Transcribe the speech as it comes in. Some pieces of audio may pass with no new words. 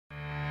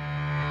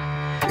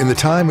In the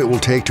time it will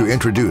take to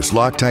introduce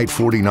Loctite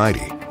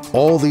 4090,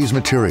 all these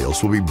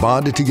materials will be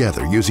bonded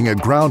together using a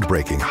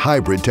groundbreaking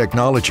hybrid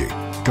technology,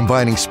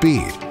 combining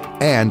speed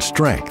and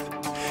strength.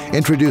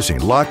 Introducing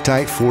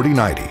Loctite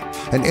 4090,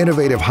 an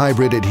innovative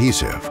hybrid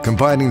adhesive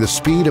combining the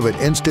speed of an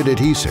instant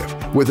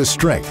adhesive with the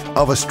strength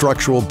of a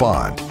structural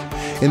bond.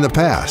 In the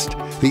past,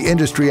 the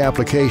industry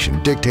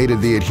application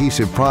dictated the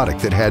adhesive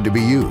product that had to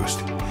be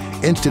used.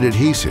 Instant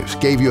adhesives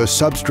gave you a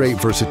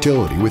substrate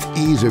versatility with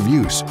ease of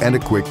use and a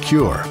quick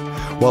cure,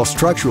 while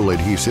structural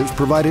adhesives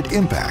provided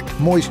impact,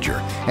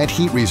 moisture, and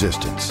heat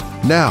resistance.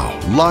 Now,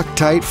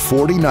 Loctite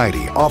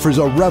 4090 offers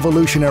a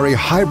revolutionary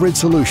hybrid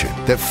solution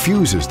that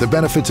fuses the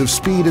benefits of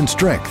speed and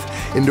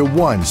strength into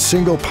one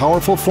single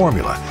powerful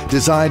formula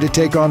designed to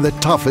take on the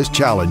toughest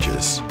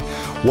challenges.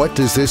 What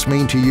does this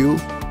mean to you?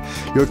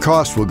 Your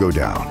cost will go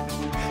down.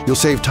 You'll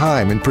save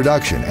time in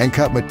production and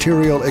cut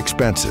material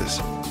expenses.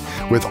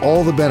 With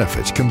all the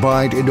benefits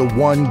combined into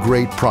one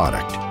great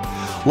product,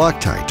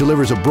 Loctite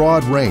delivers a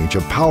broad range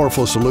of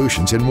powerful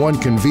solutions in one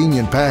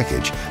convenient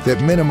package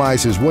that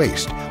minimizes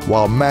waste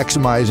while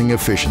maximizing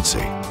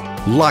efficiency.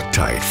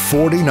 Loctite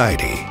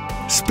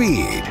 4090.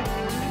 Speed,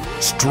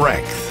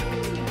 strength,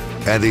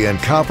 and the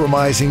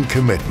uncompromising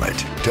commitment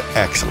to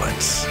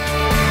excellence.